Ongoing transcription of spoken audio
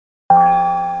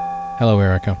Hello,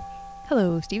 Erica.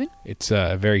 Hello, Stephen. It's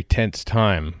a very tense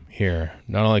time here,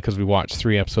 not only because we watched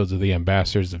 3 episodes of The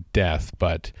Ambassadors of Death,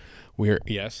 but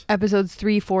yes? Episodes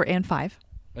 3, 4, and 5.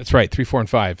 That's right, 3, 4, and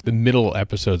 5. The middle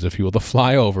episodes, if you will, the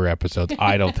flyover episodes.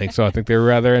 I don't think so. I think they're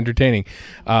rather entertaining.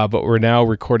 But we're now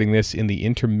recording this in the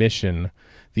intermission,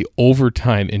 the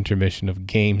overtime intermission of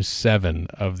Game 7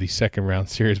 of the second round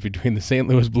series between the St.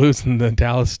 Louis Blues and the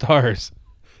Dallas Stars.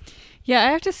 Yeah, I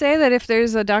have to say that if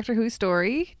there's a Doctor Who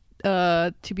story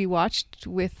to be watched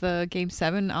with Game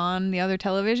 7 on the other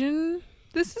television,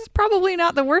 this is probably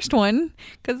not the worst one,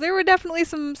 because there were definitely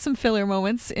some filler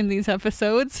moments in these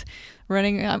episodes.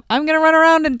 I'm going to run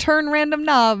around and turn random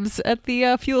knobs at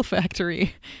the fuel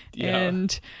factory. Yeah.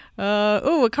 And,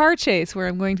 a car chase where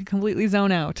I'm going to completely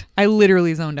zone out. I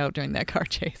literally zoned out during that car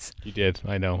chase. You did.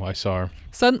 I know. I saw her.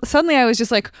 Suddenly I was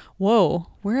just like, whoa,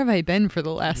 where have I been for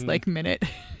the last, minute?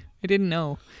 I didn't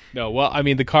know. No, well, I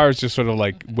mean, the cars just sort of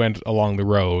went along the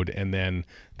road, and then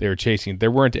they were chasing.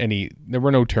 There were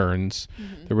no turns.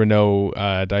 Mm-hmm. There were no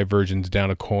diversions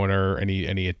down a corner.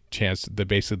 Any chance that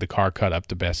basically the car cut up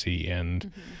to Bessie,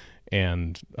 and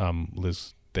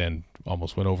Liz then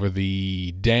almost went over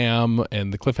the dam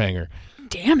and the cliffhanger.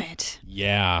 Damn it!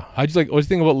 Yeah, what do you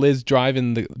think about Liz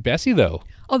driving the Bessie though?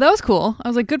 Oh, that was cool. I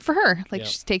was like, good for her.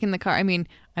 She's taking the car. I mean,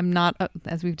 I'm not,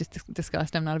 as we've just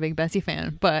discussed, I'm not a big Bessie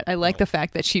fan, but I like the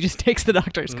fact that she just takes the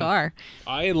Doctor's car.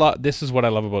 This is what I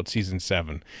love about season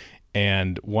 7,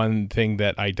 and one thing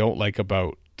that I don't like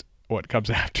about what comes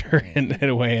after in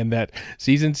a way, and that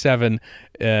season 7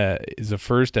 is the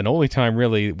first and only time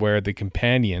really where the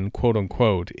companion, quote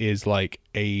unquote, is like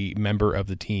a member of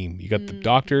the team. You got the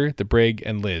Doctor, the Brig,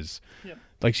 and Liz. Yep.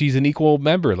 Like she's an equal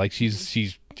member. Like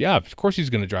she's yeah, of course she's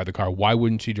going to drive the car. Why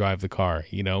wouldn't she drive the car?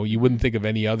 You know, you wouldn't think of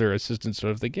any other assistant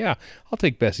sort of think, yeah, I'll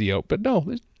take Bessie out. But no,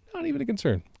 there's not even a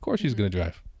concern. Of course she's going to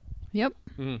drive. Yep.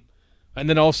 Mm-hmm. And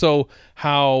then also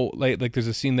how like there's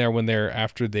a scene there when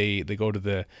after they go to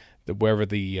the wherever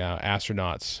the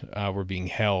astronauts were being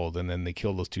held, and then they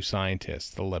kill those 2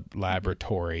 scientists, the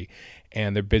laboratory,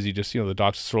 and they're busy just, the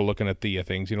doctor's sort of looking at the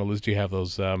things. Liz, do you have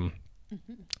those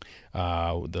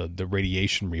the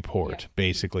radiation report,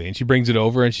 basically, and she brings it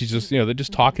over, and she's just they're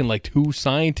just talking like 2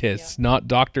 scientists, not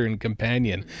doctor and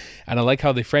companion. And I like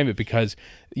how they frame it, because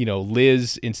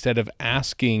Liz, instead of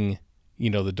asking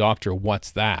the doctor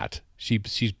what's that,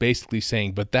 she's basically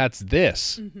saying, but that's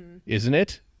this, isn't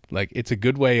it? Like, it's a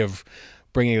good way of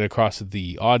bringing it across to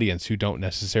the audience who don't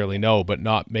necessarily know, but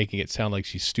not making it sound like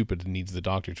she's stupid and needs the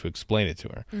doctor to explain it to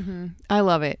her. Mm-hmm. I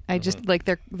love it. I just like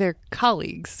they're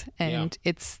colleagues, and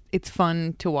it's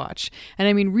fun to watch. And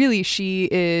I mean, really, she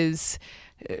has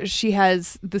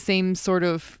the same sort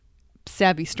of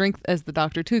savvy strength as the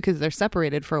Doctor too, because they're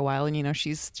separated for a while, and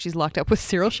she's locked up with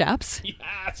Cyril Shaps.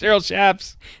 Yeah, Cyril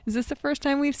Shaps. Is this the first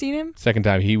time we've seen him? Second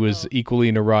time. He was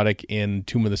equally neurotic in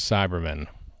Tomb of the Cybermen.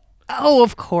 Oh,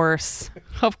 of course.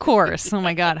 Of course. Oh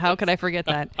my God. How could I forget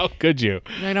that? How could you?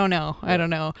 I don't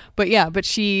know. But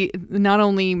she not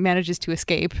only manages to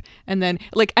escape, and then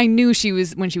I knew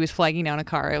when she was flagging down a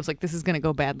car, I was like, this is going to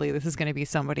go badly. This is going to be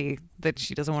somebody that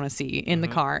she doesn't want to see in the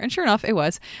car. And sure enough, it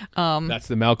was. That's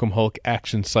the Malcolm Hulke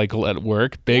action cycle at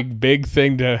work. Big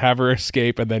thing to have her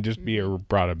escape and then just be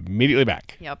brought immediately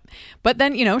back. Yep. But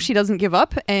then, she doesn't give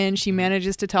up, and she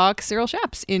manages to talk Cyril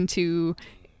Shaps into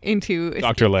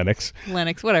Dr. Lennox,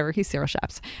 whatever, he's Cyril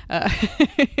Shaps,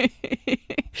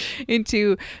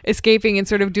 into escaping and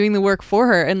sort of doing the work for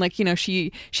her. And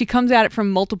she comes at it from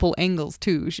multiple angles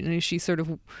too. She sort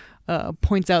of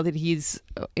points out that he's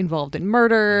involved in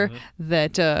murder,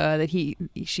 that she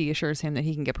assures him that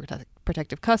he can get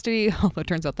protective custody, although it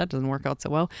turns out that doesn't work out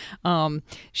so well.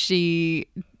 She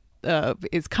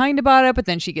is kind about it, but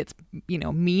then she gets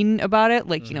mean about it,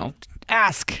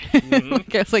 ask. I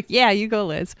was like, yeah, you go,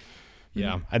 Liz.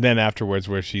 Yeah, and then afterwards,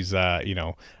 where she's,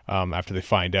 after they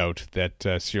find out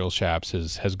that Cyril Shaps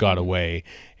has got away,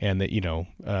 and that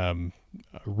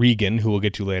Regan, who we'll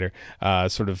get to later,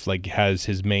 sort of has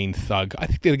his main thug. I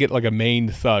think they get a main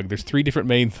thug. There's 3 different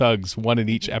main thugs, one in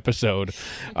each episode,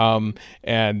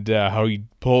 and how he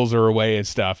pulls her away and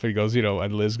stuff. And he goes,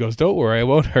 and Liz goes, "Don't worry, I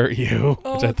won't hurt you,"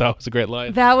 which I thought was a great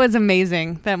line. That was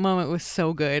amazing. That moment was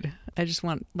so good. I just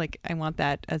want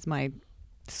that as my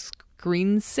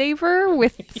screensaver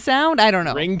with sound. I don't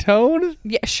know. Ringtone?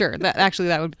 Yeah, sure.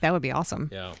 That would be awesome.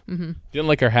 Yeah. Mm-hmm. Didn't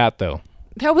like her hat though.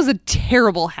 That was a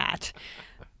terrible hat.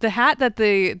 The hat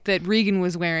that Regan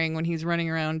was wearing when he's running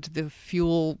around the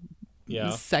fuel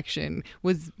section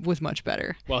was much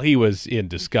better. Well, he was in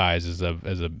disguise as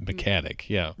a mechanic.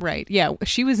 Yeah. Right. Yeah.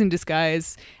 She was in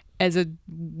disguise as a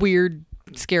weird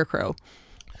scarecrow.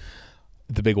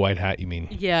 The big white hat, you mean?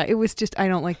 Yeah, it was just, I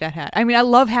don't like that hat. I mean, I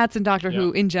love hats in Doctor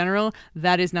Who in general.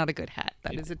 That is not a good hat.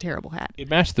 That is a terrible hat. It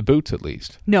matched the boots at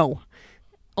least. No,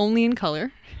 only in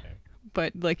color.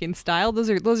 But like in style, those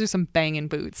are some banging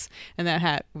boots, and that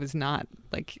hat was not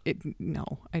like it. No,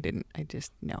 I didn't. I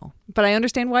just no. But I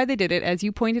understand why they did it, as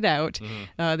you pointed out.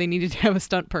 They needed to have a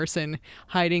stunt person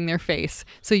hiding their face,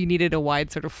 so you needed a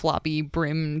wide, sort of floppy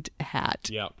brimmed hat.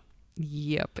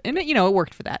 Yep, and it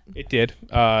worked for that. It did.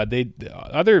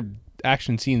 Other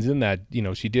action scenes in that,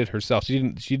 she did herself. She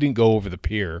didn't go over the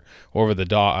pier, over the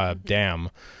dam.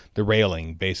 The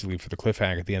railing, basically, for the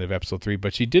cliffhanger at the end of episode 3.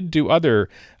 But she did do other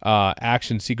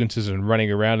action sequences and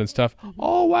running around and stuff,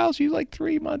 all while she's like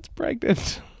 3 months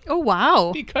pregnant. Oh,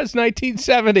 wow. Because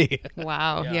 1970.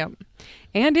 Wow, yep.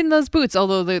 And in those boots,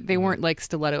 although they weren't like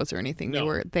stilettos or anything.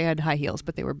 No. They had high heels,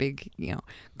 but they were big,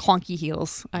 clunky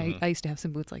heels. I used to have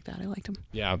some boots like that. I liked them.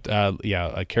 Yeah.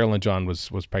 Carolyn John was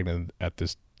pregnant at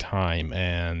this time,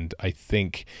 and I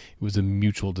think it was a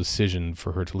mutual decision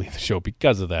for her to leave the show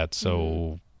because of that.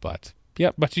 So... But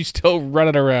she's still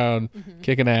running around,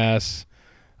 kicking ass,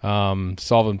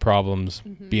 solving problems,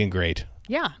 being great.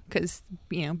 Yeah, because,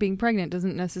 being pregnant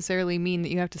doesn't necessarily mean that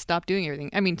you have to stop doing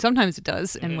everything. I mean, sometimes it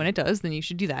does, and when it does, then you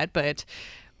should do that. But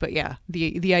yeah,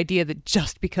 the idea that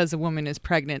just because a woman is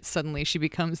pregnant, suddenly she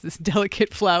becomes this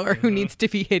delicate flower who needs to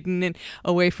be hidden and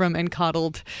away from and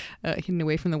coddled, hidden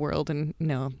away from the world. And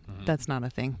no, that's not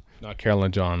a thing. Not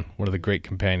Carolyn John, one of the great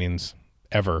companions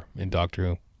ever in Doctor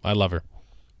Who. I love her.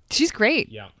 She's great.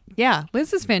 Yeah,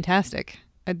 Liz is fantastic.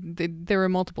 There were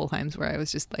multiple times where I was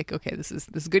just like, okay, this is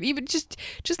good. Even just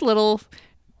little,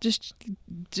 just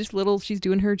little. She's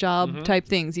doing her job type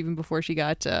things even before she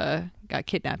got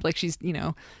kidnapped. Like she's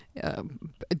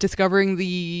discovering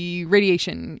the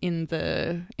radiation in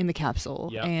the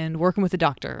capsule and working with the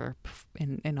doctor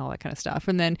and all that kind of stuff.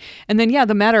 And then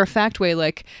the matter of fact way,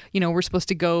 like, we're supposed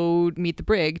to go meet the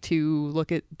brig to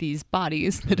look at these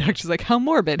bodies. The doctor's like, how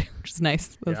morbid, which is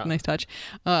nice. That's a nice touch.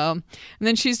 And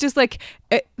then she's just like,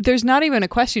 there's not even a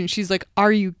question. She's like,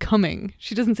 are you coming?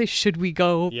 She doesn't say, should we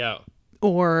go? Yeah.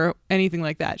 Or anything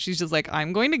like that. She's just like,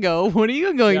 I'm going to go. What are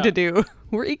you going to do?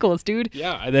 We're equals, dude.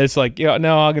 Yeah. And then it's like, no,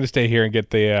 I'm going to stay here and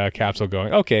get the capsule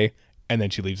going. Okay. And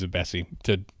then she leaves with Bessie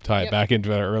to tie it back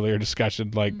into our earlier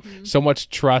discussion. Like, so much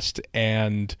trust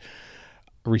and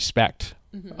respect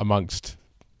amongst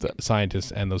the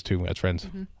scientists and those two as friends.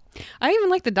 I even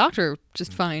like the doctor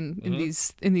just fine in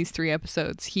these 3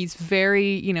 episodes. He's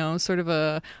very, sort of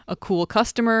a cool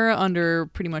customer under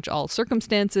pretty much all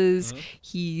circumstances.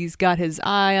 He's got his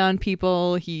eye on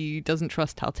people. He doesn't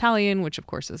trust Taltalian, which of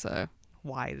course is a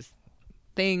wise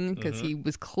thing because he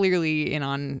was clearly in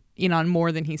on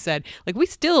more than he said. Like, we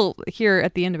still here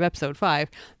at the end of episode 5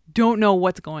 don't know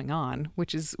what's going on,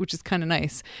 which is kind of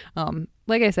nice.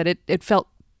 Like I said, it felt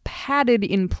padded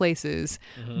in places,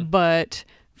 but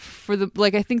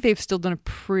I think they've still done a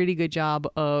pretty good job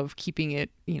of keeping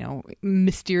it,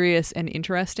 mysterious and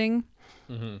interesting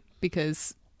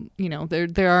because,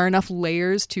 there are enough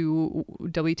layers to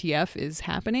WTF is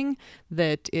happening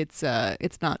that it's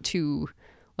not too,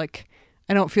 like,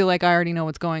 I don't feel like I already know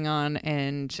what's going on,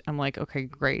 and I'm like, okay,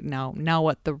 great. Now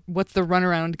what's the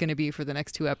runaround going to be for the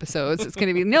next 2 episodes? It's going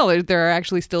to be there are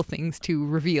actually still things to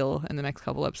reveal in the next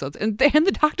couple episodes, and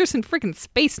the doctor's in freaking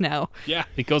space now. Yeah,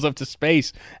 he goes up to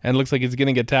space and it looks like he's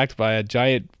getting attacked by a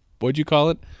giant. What'd you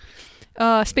call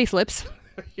it? Space lips.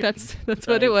 That's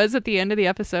what it was at the end of the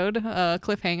episode.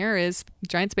 Cliffhanger is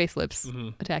giant space lips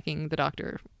attacking the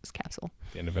Doctor's capsule.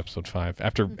 The end of episode 5.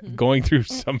 After going through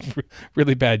some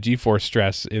really bad G-force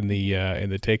stress in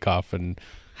the takeoff, and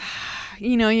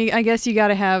I guess you got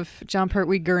to have John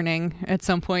Pertwee gurning at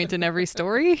some point in every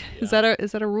story. Yeah.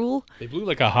 Is that a rule? They blew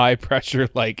like a high pressure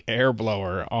air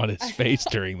blower on his face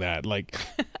during that. Like,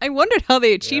 I wondered how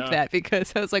they achieved that,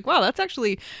 because I was like, wow, that's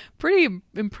actually pretty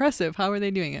impressive. How are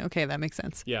they doing it? Okay, that makes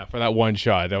sense. Yeah, for that one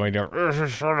shot. I mean,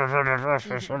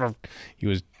 he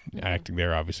was acting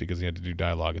there obviously because he had to do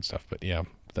dialogue and stuff. But yeah.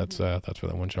 That's where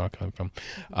that one shot coming from.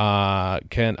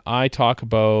 Can I talk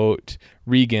about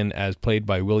Regan as played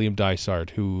by William Dysart,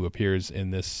 who appears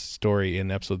in this story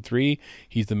in episode 3?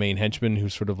 He's the main henchman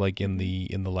who's sort of like in the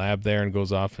lab there and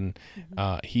goes off, and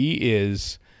he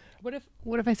is. What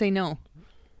if I say no?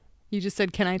 You just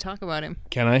said, can I talk about him?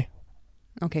 Can I?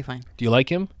 Okay, fine. Do you like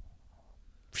him?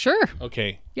 Sure.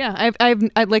 Okay. Yeah, I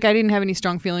didn't have any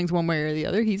strong feelings one way or the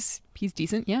other. He's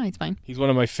decent. Yeah, he's fine. He's one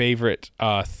of my favorite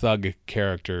thug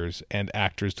characters and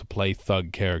actors to play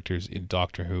thug characters in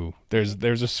Doctor Who.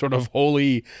 There's a sort of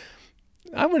holy,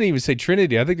 I wouldn't even say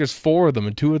trinity. I think there's 4 of them,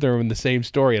 and 2 of them are in the same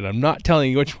story, and I'm not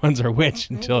telling you which ones are which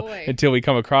until we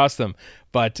come across them.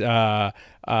 but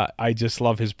I just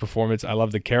love his performance. I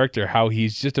love the character, how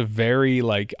he's just a very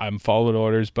like, I'm following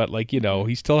orders, but like,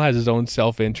 he still has his own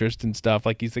self-interest and stuff.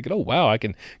 Like he's thinking, oh wow, I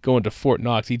can go into Fort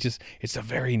Knox. It's a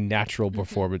very natural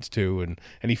performance too, and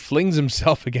he flings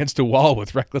himself against a wall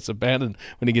with reckless abandon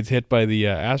when he gets hit by the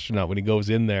astronaut when he goes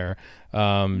in there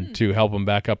to help him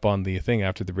back up on the thing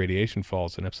after the radiation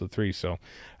falls in episode 3. So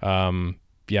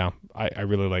yeah, I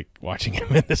really like watching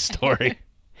him in this story.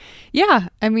 Yeah,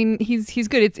 I mean he's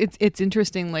good. It's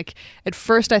interesting. Like at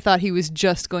first I thought he was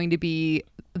just going to be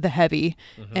the heavy,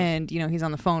 and he's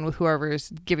on the phone with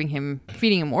whoever's feeding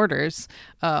him orders.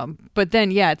 But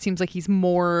then it seems like he's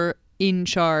more in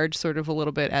charge, sort of a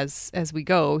little bit as we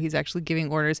go. He's actually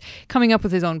giving orders, coming up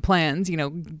with his own plans.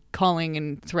 Calling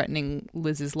and threatening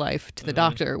Liz's life to the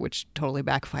doctor, which totally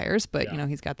backfires. But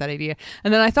he's got that idea.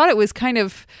 And then I thought it was kind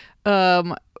of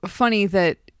funny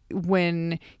that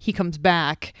when he comes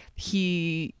back,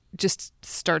 he just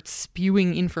starts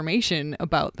spewing information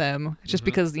about them just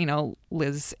because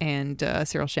Liz and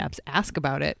Cyril Shaps ask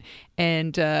about it,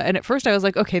 and at first I was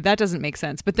like, okay, that doesn't make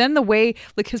sense, but then the way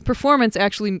like his performance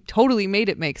actually totally made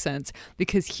it make sense,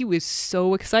 because he was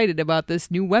so excited about this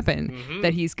new weapon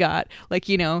that he's got. Like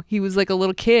he was like a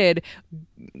little kid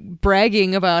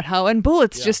bragging about how, and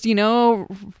bullets just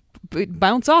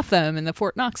bounce off them and the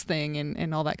Fort Knox thing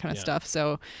and all that kind of stuff.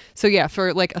 So yeah,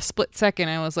 for like a split second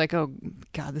I was like, oh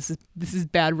god, this is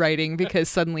bad writing, because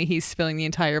suddenly he's spilling the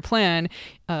entire plan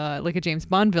like a James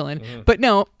Bond villain. But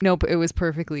no, it was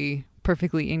perfectly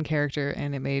in character,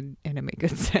 and it made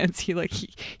good sense. He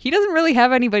doesn't really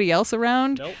have anybody else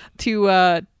around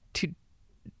to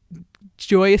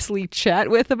joyously chat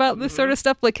with about this sort of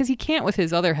stuff, like because he can't with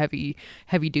his other heavy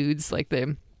dudes, like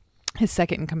his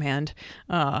seconds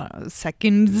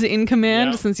in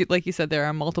command, since like you said, there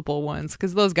are multiple ones,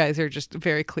 because those guys are just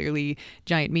very clearly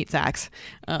giant meat sacks.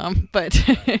 But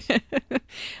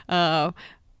yeah,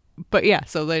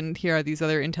 so then here are these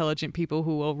other intelligent people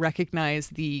who will recognize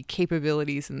the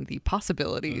capabilities and the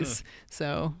possibilities.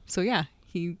 So yeah,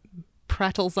 he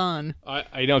prattles on.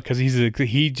 I know, because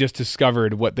he just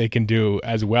discovered what they can do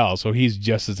as well, so he's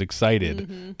just as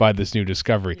excited by this new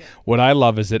discovery. What I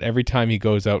love is that every time he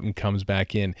goes out and comes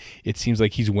back in, it seems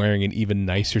like he's wearing an even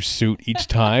nicer suit each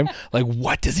time. Like,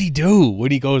 what does he do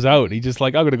when he goes out? He just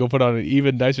like, I'm gonna go put on an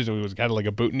even nicer suit. It was kind of like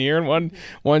a boutonniere in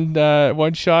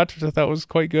one shot, which I thought was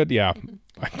quite good. Yeah.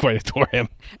 I quite adore him.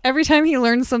 Every time he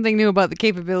learns something new about the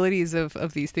capabilities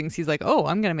of these things, he's like, oh,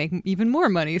 I'm going to make even more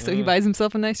money. So he buys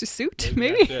himself a nicer suit,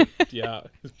 maybe? Yeah.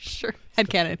 Sure.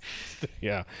 Headcanon.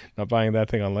 Yeah. Not buying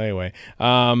that thing on layaway.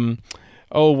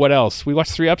 What else? We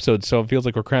watched 3 episodes, so it feels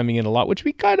like we're cramming in a lot, which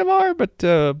we kind of are, but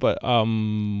you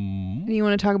want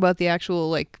to talk about the actual,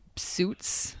 like,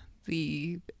 suits?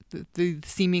 The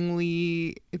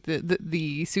seemingly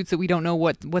the suits that we don't know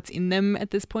what's in them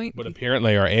at this point, but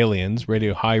apparently are aliens,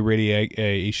 high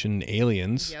radiation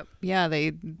aliens. Yep. Yeah,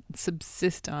 they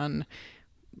subsist on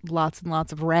lots and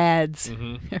lots of rads.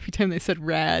 Every time they said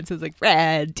rads, I was like,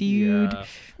 rad, dude. Yeah.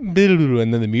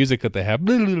 And then the music that they have,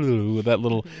 that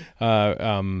little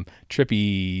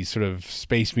trippy sort of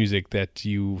space music that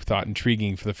you thought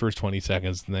intriguing for the first 20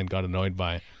 seconds and then got annoyed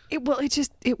by.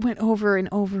 It went over and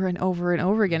over and over and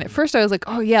over again. At first I was like,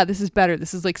 oh yeah, this is better.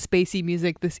 This is like spacey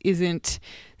music. This isn't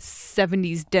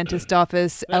 70s dentist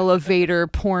office elevator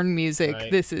porn music. Right.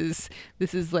 This is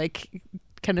like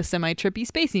kind of semi-trippy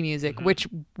spacey music, which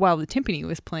while the timpani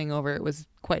was playing over, it was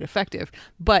quite effective.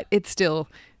 But it still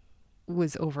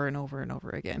was over and over and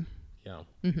over again. Yeah.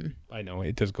 I know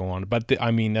it does go on. But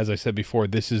as I said before,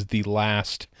 this is the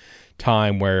last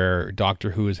time where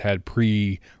Doctor Who has had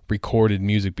pre-recorded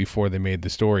music before they made the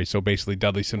story. So basically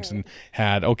Dudley Simpson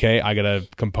had, okay, I got to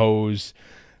compose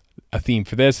a theme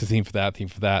for this, a theme for that,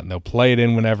 and they'll play it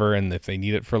in whenever, and if they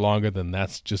need it for longer, then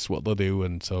that's just what they'll do,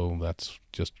 and so that's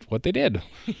just what they did.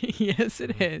 Yes,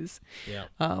 it is. Yeah.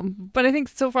 But I think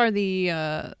so far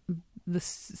the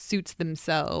suits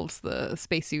themselves, the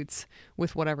spacesuits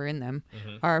with whatever in them,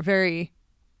 are very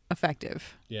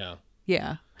effective. Yeah.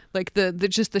 Yeah. Like the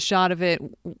just the shot of it,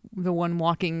 the one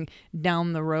walking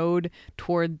down the road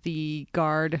toward the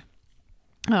guard.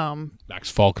 Max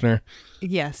Faulkner.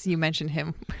 Yes, you mentioned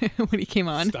him when he came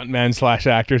on. Stuntman /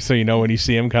 actor, so you know when you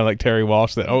see him, kind of like Terry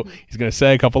Walsh, that he's going to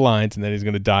say a couple lines and then he's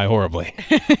going to die horribly.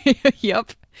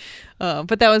 Yep.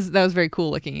 But that was very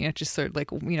cool looking. It just sort of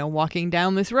like, walking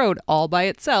down this road all by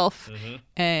itself,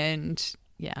 and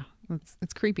yeah,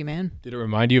 it's creepy, man. Did it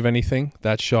remind you of anything?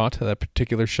 That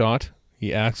particular shot?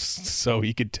 He asked so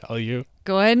he could tell you.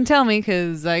 Go ahead and tell me,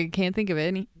 because I can't think of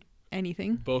any.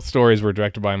 anything. Both stories were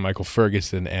directed by Michael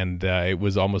Ferguson, and it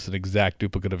was almost an exact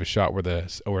duplicate of a shot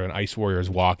where an ice warrior is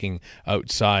walking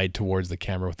outside towards the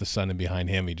camera with the sun in behind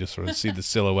him. You just sort of see the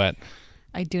silhouette.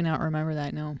 I do not remember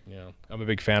that, no. Yeah, I'm a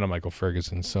big fan of Michael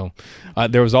Ferguson. So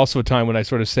there was also a time when I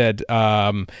sort of said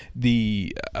where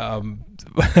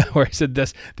I said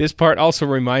this part also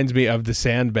reminds me of the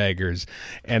Sandbaggers,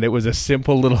 and it was a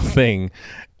simple little thing.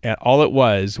 And all it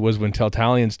was when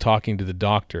Taltalian's talking to the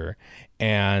doctor,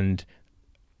 and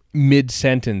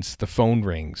mid-sentence the phone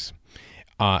rings,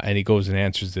 and he goes and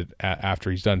answers it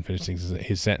after he's done finishing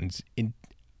his sentence.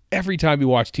 Every time you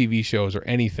watch TV shows or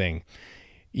anything,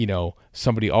 you know,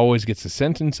 somebody always gets a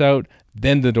sentence out,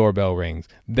 then the doorbell rings,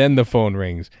 then the phone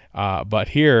rings. But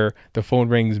here, the phone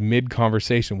rings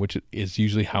mid-conversation, which is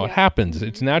usually how it happens. Mm-hmm.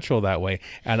 It's natural that way.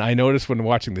 And I noticed when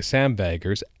watching The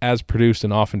Sandbaggers, as produced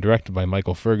and often directed by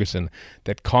Michael Ferguson,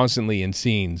 that constantly in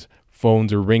scenes,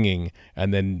 phones are ringing,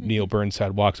 and then Neil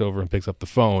Burnside walks over and picks up the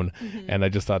phone. Mm-hmm. And I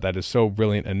just thought that is so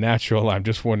brilliant and natural. I'm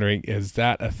just wondering, is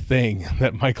that a thing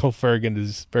that Michael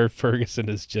Ferguson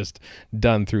has just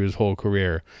done through his whole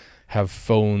career? Have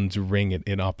phones ring at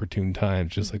inopportune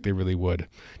times, just like they really would,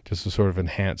 just to sort of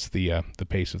enhance the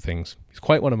pace of things. He's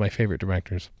quite one of my favorite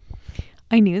directors.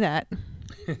 I knew that.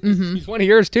 Mm-hmm. He's one of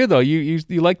yours too, though.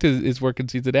 You liked his work in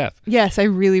Seeds of Death. Yes, I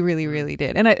really, really, really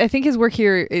did, and I think his work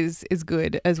here is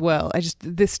good as well.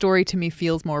 This story to me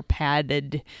feels more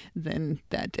padded than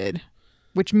that did,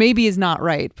 which maybe is not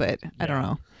right, but I don't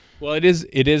know. Well, it is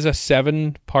a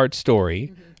 7-part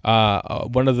story.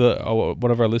 Mm-hmm.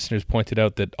 One of our listeners pointed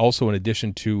out that also in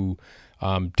addition to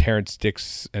Terrence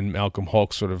Dicks and Malcolm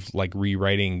Hulke sort of like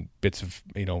rewriting bits of,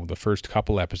 you know, the first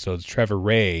couple episodes, Trevor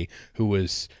Ray, who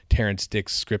was Terrence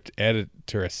Dicks' script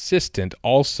editor assistant,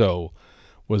 also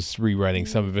was rewriting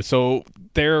some of it. So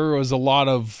there was a lot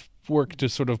of work to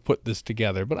sort of put this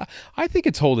together. But I think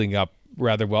it's holding up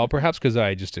rather well, perhaps because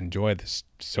I just enjoy this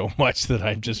so much that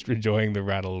I'm just enjoying the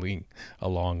rattling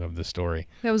along of the story.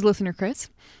 That was listener Chris.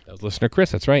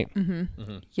 That's right. Mm-hmm.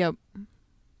 Mm-hmm. Yep.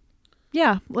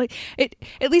 Yeah, like it.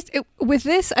 At least with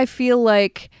this, I feel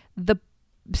like the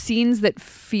scenes that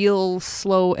feel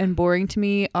slow and boring to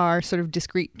me are sort of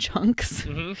discrete chunks.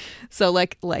 Mm-hmm. So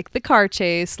like the car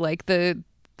chase, like the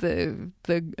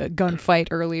gunfight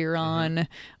earlier on,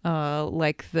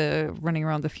 like the running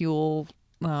around the fuel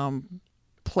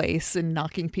place and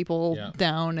knocking people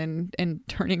down and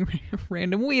turning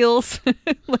random wheels.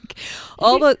 Like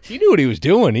he knew what he was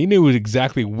doing. He knew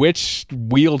exactly which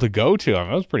wheel to go to.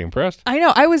 I was pretty impressed. I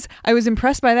know. I was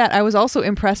impressed by that. I was also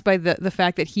impressed by the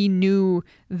fact that he knew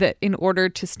that in order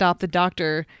to stop the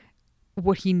doctor,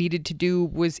 what he needed to do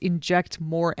was inject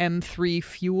more M3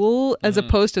 fuel as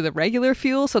opposed to the regular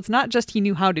fuel. So it's not just he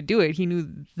knew how to do it. He knew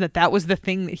that was the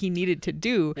thing that he needed to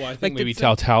do. Well, I think maybe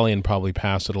Taltalian probably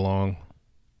passed it along.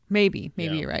 Maybe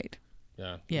you're right.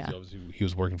 Yeah. He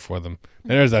was working for them.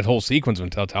 And there's that whole sequence when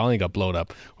Taltalian got blown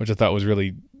up, which I thought was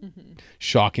really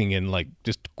shocking and like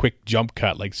just quick jump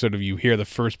cut. Like sort of you hear the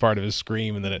first part of his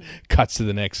scream and then it cuts to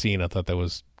the next scene. I thought that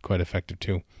was quite effective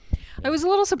too. I was a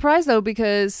little surprised though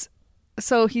because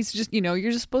so he's just,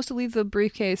 you're just supposed to leave the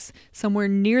briefcase somewhere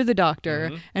near the doctor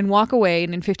and walk away,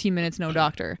 and in 15 minutes, no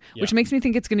doctor, which makes me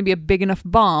think it's going to be a big enough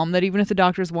bomb that even if the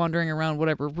doctor's wandering around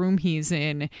whatever room he's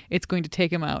in, it's going to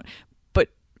take him out. But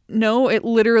no, it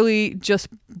literally just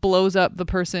blows up the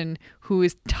person who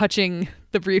is touching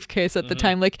the briefcase at the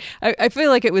time. Like, I feel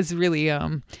like it was really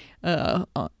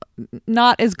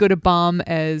not as good a bomb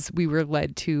as we were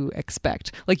led to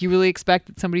expect. Like, you really expect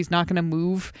that somebody's not going to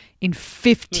move in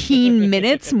 15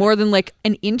 minutes more than like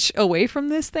an inch away from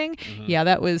this thing. Yeah,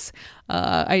 that was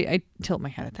I tilt my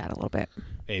head at that a little bit.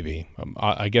 Maybe.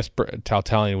 I guess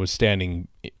Taltalian was standing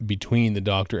between the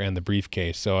doctor and the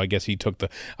briefcase, so I guess he took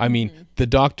the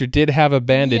doctor did have a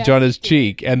bandage on his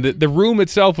cheek, and the room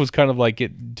itself was kind of like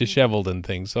it disheveled and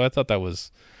things, so I thought that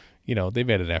was, they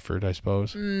made an effort, I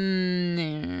suppose.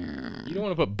 You don't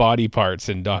want to put body parts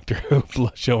in Doctor Who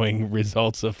showing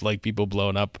results of like people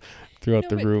blown up throughout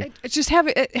the room. Just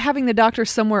having the doctor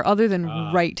somewhere other than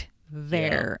right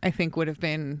there, I think would have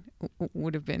been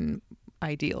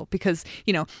ideal, because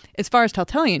as far as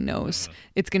Taltalian knows,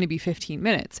 it's going to be 15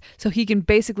 minutes, so he can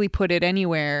basically put it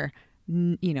anywhere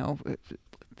in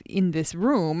this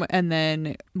room, and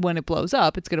then when it blows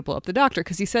up, it's going to blow up the doctor,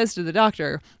 because he says to the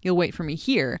doctor, "You'll wait for me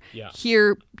here."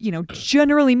 Here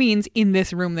generally means in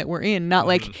this room that we're in, not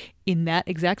like in that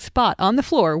exact spot on the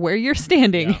floor where you're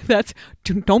standing. That's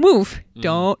don't move,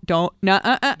 don't move.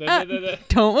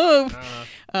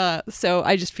 So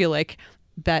I just feel like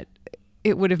that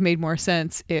it would have made more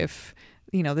sense if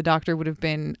the doctor would have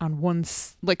been on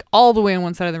like all the way on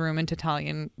one side of the room, and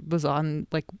Tatalian was on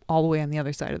like all the way on the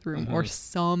other side of the room, or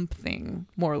something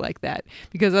more like that.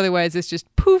 Because otherwise, it's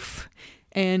just poof,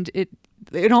 and it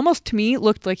almost to me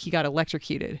looked like he got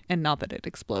electrocuted, and not that it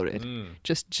exploded.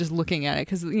 Just looking at it,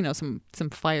 because some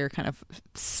fire kind of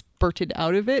spurted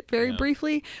out of it very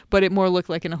briefly, but it more looked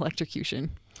like an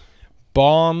electrocution.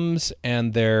 Bombs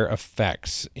and their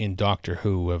effects in Doctor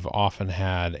Who have often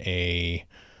had a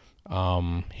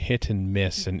hit and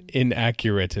miss and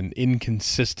inaccurate and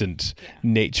inconsistent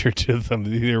nature to them.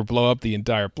 They either blow up the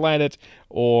entire planet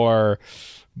or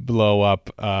blow up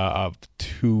a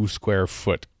 2 square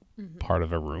foot part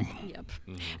of a room. Yep.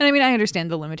 And I mean, I understand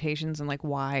the limitations and like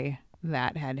why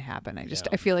that had happened.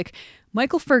 I feel like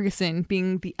Michael Ferguson,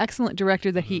 being the excellent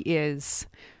director that he is,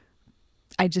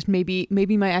 I just maybe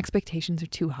my expectations are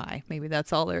too high. Maybe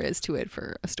that's all there is to it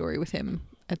for a story with him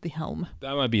at the helm.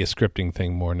 That might be a scripting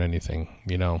thing more than anything,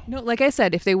 No, like I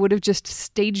said, if they would have just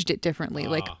staged it differently,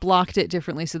 like blocked it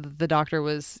differently so that the doctor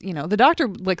was, the doctor,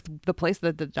 like the place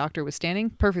that the doctor was standing,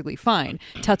 perfectly fine.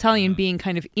 Tatalian being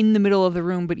kind of in the middle of the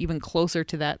room, but even closer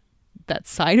to that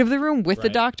side of the room with the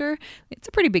doctor, it's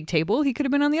a pretty big table. He could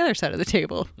have been on the other side of the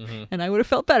table, and I would have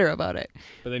felt better about it.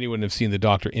 But then you wouldn't have seen the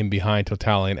doctor in behind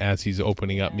Tatalian as he's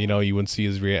opening up. You wouldn't see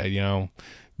his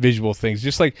visual things.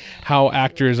 Just like how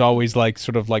actors always like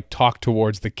sort of like talk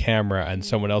towards the camera and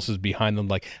someone else is behind them.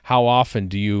 Like how often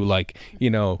do you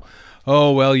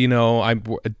oh well, I'm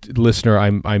listener.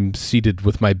 I'm seated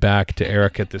with my back to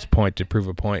Eric at this point to prove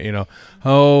a point.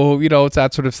 It's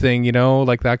that sort of thing.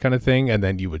 Like that kind of thing. And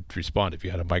then you would respond if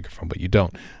you had a microphone, but you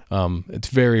don't. It's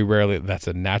very rarely that's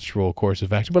a natural course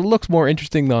of action. But it looks more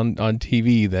interesting on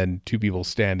TV than two people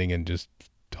standing and just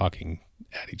talking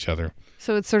at each other.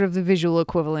 So it's sort of the visual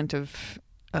equivalent of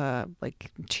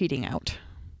like cheating out.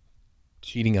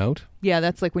 Cheating out? Yeah,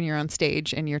 that's like when you're on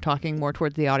stage and you're talking more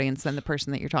towards the audience than the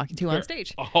person that you're talking to on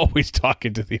stage. Always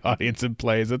talking to the audience in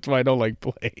plays. That's why I don't like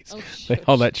plays.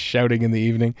 All that shouting in the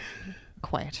evening.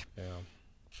 Quiet. Yeah.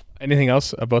 Anything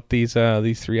else about these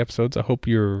 3 episodes? I hope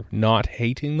you're not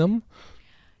hating them.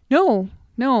 No.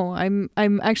 I'm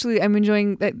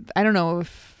enjoying that. I don't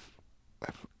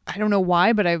know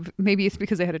why, but maybe it's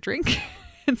because I had a drink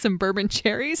and some bourbon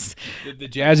cherries. The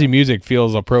jazzy music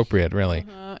feels appropriate, really.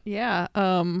 Yeah.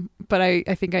 But I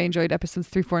think I enjoyed episodes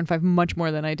 3, 4, and 5 much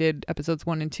more than I did episodes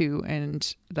 1 and 2,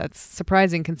 and that's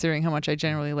surprising considering how much I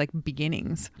generally like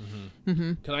beginnings.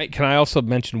 Can I also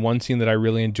mention one scene that I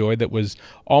really enjoyed that was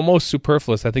almost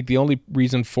superfluous? I think the only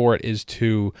reason for it is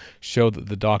to show that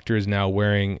the doctor is now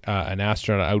wearing an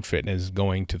astronaut outfit and is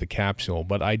going to the capsule.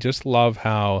 But I just love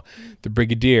how the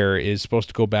Brigadier is supposed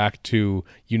to go back to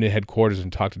unit headquarters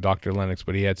and talk to Dr. Lennox,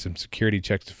 but he had some security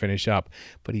checks to finish up.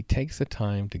 But he takes the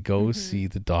time to go see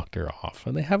the doctor off,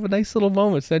 and they have a nice little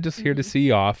moment. It's not just here to see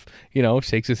you off,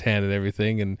 shakes his hand and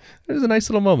everything, and it was a nice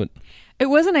little moment. It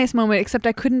was a nice moment, except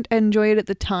I couldn't enjoy it at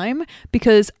the time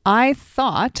because I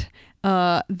thought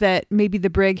that maybe the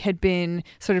brig had been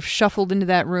sort of shuffled into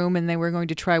that room and they were going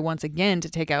to try once again to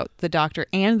take out the doctor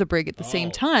and the brig at the same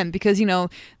time, because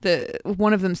the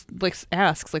one of them like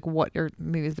asks like what, or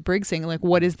maybe it's the brig saying like,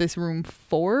 what is this room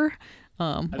for?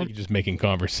 I think you're just making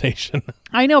conversation.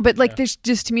 I know, but like there's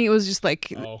just, to me it was just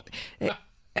like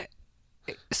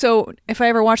so if I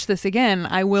ever watch this again,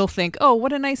 I will think, oh,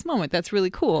 what a nice moment. That's really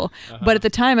cool. But at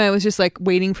the time I was just like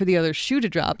waiting for the other shoe to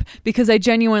drop, because I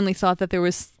genuinely thought that there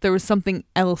was something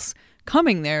else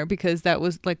coming there, because that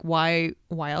was like, why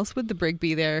else would the brig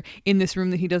be there in this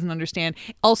room that he doesn't understand?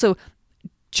 Also,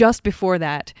 just before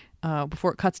that,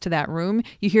 before it cuts to that room,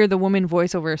 you hear the woman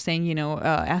voiceover saying,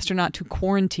 astronaut to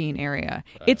quarantine area.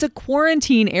 It's a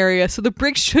quarantine area, so the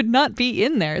brig should not be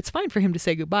in there. It's fine for him to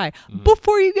say goodbye.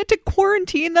 Before you get to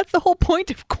quarantine, that's the whole point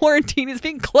of quarantine, is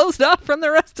being closed off from the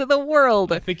rest of the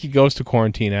world. I think he goes to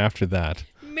quarantine after that.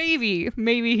 Maybe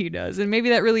he does, and maybe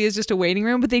that really is just a waiting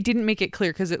room. But they didn't make it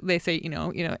clear, because they say,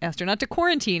 astronaut to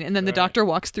quarantine, and then the doctor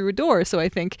walks through a door. So I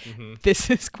think this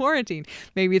is quarantine.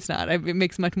 Maybe it's not. It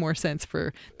makes much more sense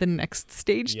for the next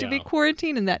stage to be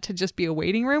quarantine, and that to just be a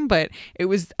waiting room. But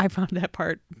I found that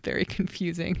part very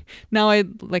confusing. Now I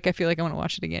feel like I want to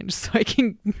watch it again just so I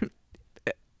can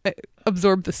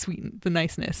absorb the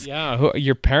niceness. Yeah,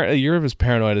 you're as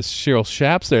paranoid as Cheryl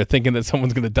Shaps there, thinking that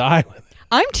someone's going to die with it.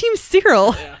 I'm Team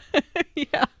Cyril.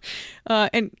 Yeah.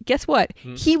 And guess what?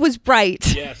 He was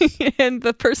right. Yes. And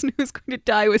the person who's going to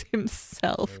die was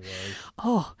himself.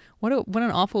 Oh, what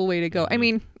an awful way to go. I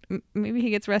mean, maybe he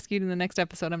gets rescued in the next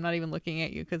episode. I'm not even looking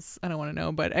at you because I don't want to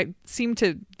know. But I seem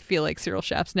to feel like Cyril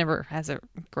Shaps never has a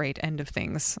great end of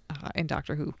things in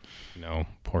Doctor Who. No,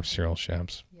 poor Cyril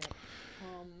Shaps. Yeah.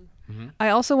 I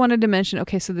also wanted to mention,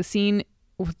 okay, so the scene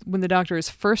when the Doctor is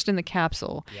first in the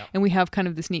capsule, and we have kind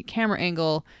of this neat camera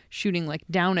angle shooting like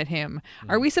down at him.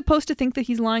 Are we supposed to think that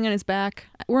he's lying on his back?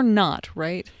 We're not,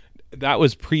 right? That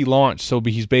was pre-launch, so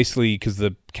he's basically, because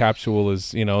the capsule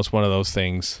is, it's one of those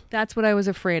things. That's what I was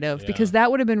afraid of, because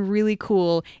that would have been really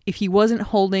cool if he wasn't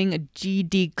holding a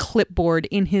GD clipboard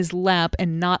in his lap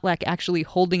and not like actually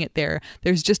holding it there.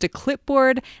 There's just a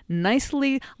clipboard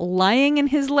nicely lying in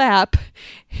his lap,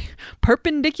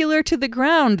 perpendicular to the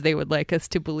ground, they would like us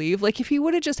to believe. Like if he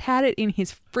would have just had it in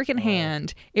his freaking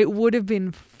hand, it would have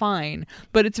been fine.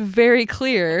 But it's very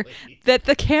clear that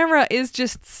the camera is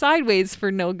just sideways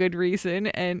for no good reason.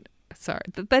 And sorry,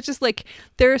 that's just like,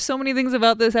 there are so many things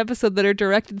about this episode that are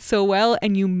directed so well,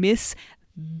 and you miss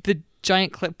the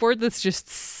giant clipboard that's just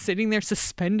sitting there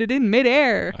suspended in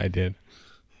midair. I did.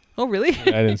 Oh, really?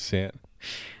 I didn't see it.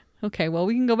 Okay, well,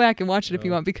 we can go back and watch it if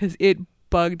you want, because it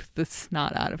bugged the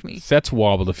snot out of me. Sets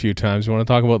wobbled a few times. You want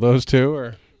to talk about those too,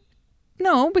 or?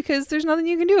 No, because there's nothing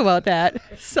you can do about that.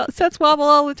 Sets wobble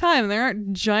all the time. There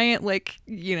aren't giant, like,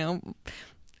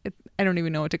 I don't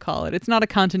even know what to call it. It's not a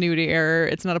continuity error.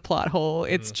 It's not a plot hole.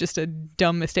 It's just a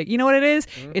dumb mistake. You know what it is?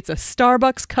 It's a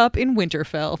Starbucks cup in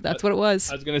Winterfell. That's what it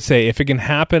was. I was going to say, if it can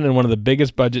happen in one of the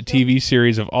biggest budget TV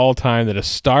series of all time, that a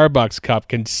Starbucks cup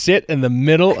can sit in the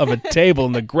middle of a table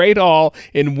in the Great Hall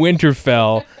in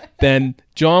Winterfell, then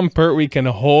John Pertwee can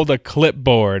hold a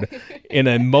clipboard in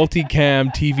a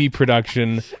multicam TV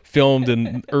production filmed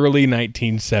in early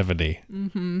 1970.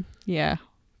 Yeah.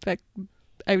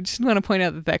 I just want to point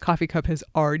out that coffee cup has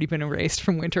already been erased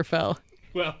from Winterfell.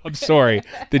 Well, I'm sorry.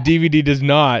 The DVD does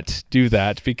not do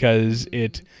that because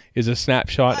it is a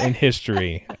snapshot in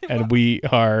history, and we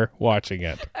are watching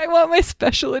it. I want my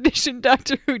special edition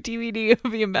Doctor Who DVD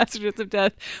of the Ambassadors of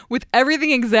Death with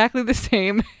everything exactly the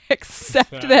same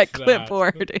except that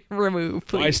clipboard removed,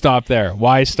 please. Why stop there?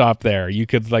 Why stop there? You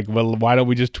could why don't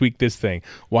we just tweak this thing?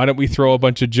 Why don't we throw a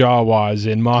bunch of Jawas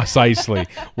in Mos Eisley?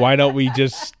 Why don't we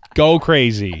just go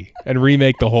crazy and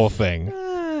remake the whole thing?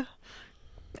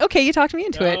 Okay, you talked me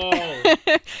into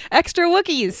it. Extra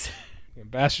Wookiees.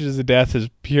 Ambassadors of Death is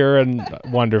pure and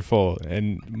wonderful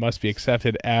and must be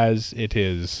accepted as it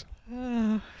is.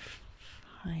 Fine.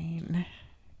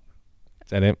 Is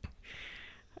that it?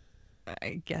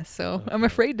 I guess so. I'm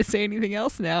afraid to say anything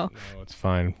else now. No, it's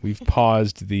fine. We've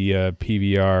paused the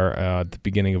PVR at the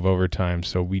beginning of overtime,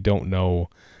 so we don't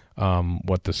know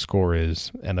what the score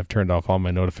is, and I've turned off all my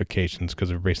notifications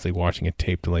because we're basically watching a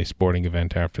tape delay sporting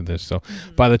event after this. So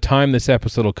by the time this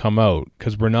episode will come out,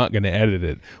 because we're not going to edit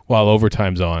it while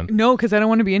overtime's on. No, because I don't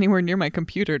want to be anywhere near my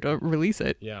computer to release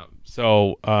it. Yeah.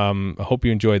 So I hope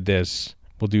you enjoyed this.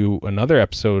 We'll do another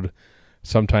episode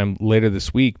sometime later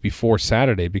this week before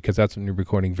Saturday, because that's when you're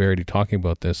recording Verity talking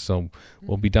about this. So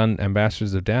we'll be done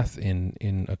Ambassadors of Death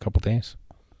in a couple days.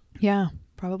 Yeah,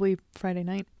 probably Friday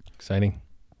night. Exciting.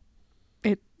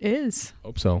 It is.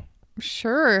 Hope so.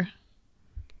 Sure.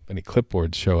 Any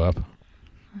clipboards show up?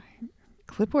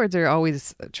 Clipboards are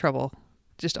always trouble.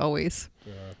 Just always.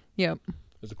 Yeah. Yep.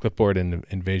 There's a clipboard in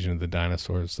Invasion of the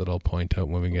Dinosaurs that I'll point out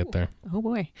when we get there. Oh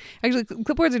boy. Actually,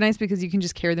 clipboards are nice because you can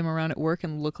just carry them around at work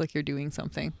and look like you're doing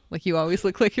something. Like you always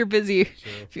look like you're busy.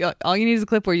 Sure. All you need is a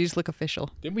clipboard. You just look official.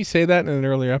 Didn't we say that in an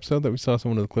earlier episode that we saw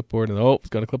someone with a clipboard and it's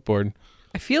got a clipboard?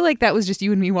 I feel like that was just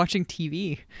you and me watching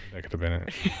TV. That could have been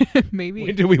it. Maybe.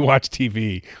 When did we watch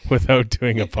TV without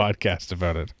doing a podcast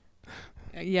about it?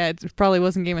 Yeah, it probably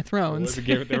wasn't Game of Thrones.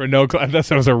 There were no.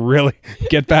 Unless it was a really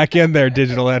get back in there,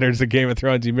 digital editors of Game of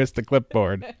Thrones. You missed the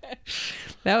clipboard.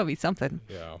 That would be something.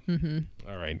 Yeah. Mm-hmm.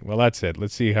 All right. Well, that's it.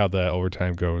 Let's see how the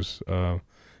overtime goes. And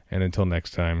until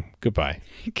next time, goodbye.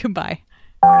 Goodbye.